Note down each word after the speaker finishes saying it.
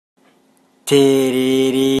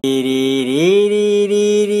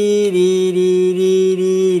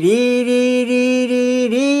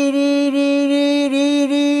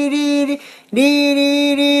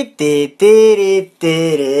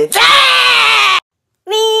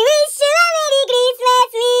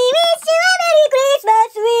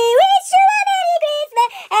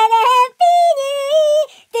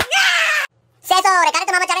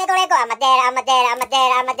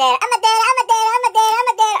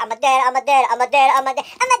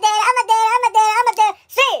待って、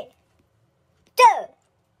3、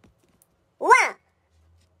2、1。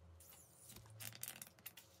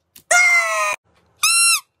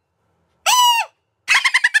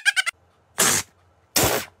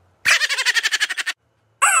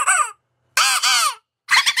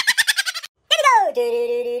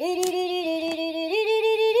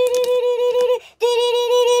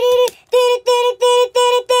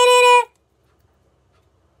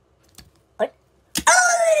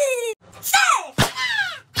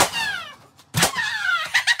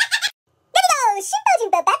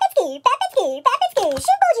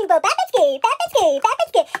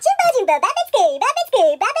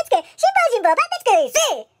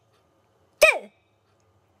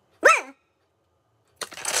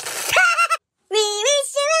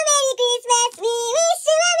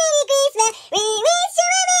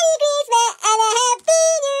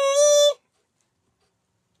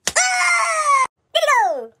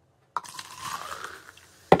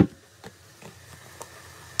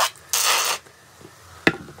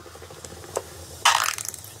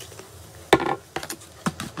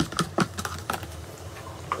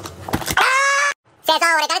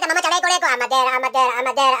俺誰かママちゃんレイコレイコアマデラアマデラア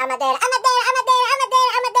マデラアマデラアマデラアマデ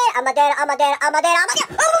ラアマデラアマデラアマデラアマデラアマデラアマデラジ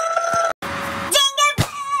ングルベ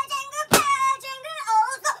ルジングルベルジングルオ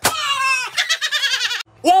ーソ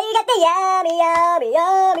イェイがてやみやみや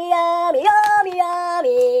みやみやみや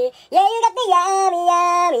みイェイがてやみ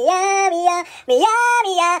やみやみやみや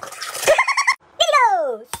みやレディ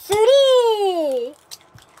ゴー3、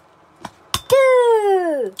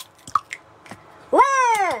2、1。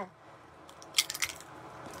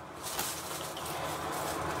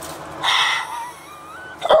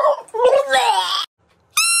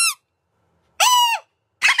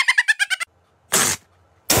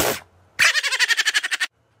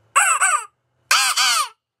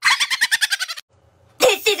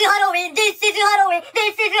Halloween, this is Halloween,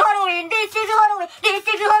 this is Halloween, this is Halloween, this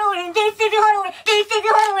is Halloween, this is Halloween, this is Halloween, this is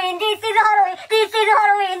Halloween, this is Halloween, this is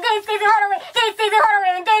Halloween, this is Halloween, this is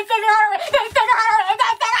Halloween, this is Halloween, this is Halloween.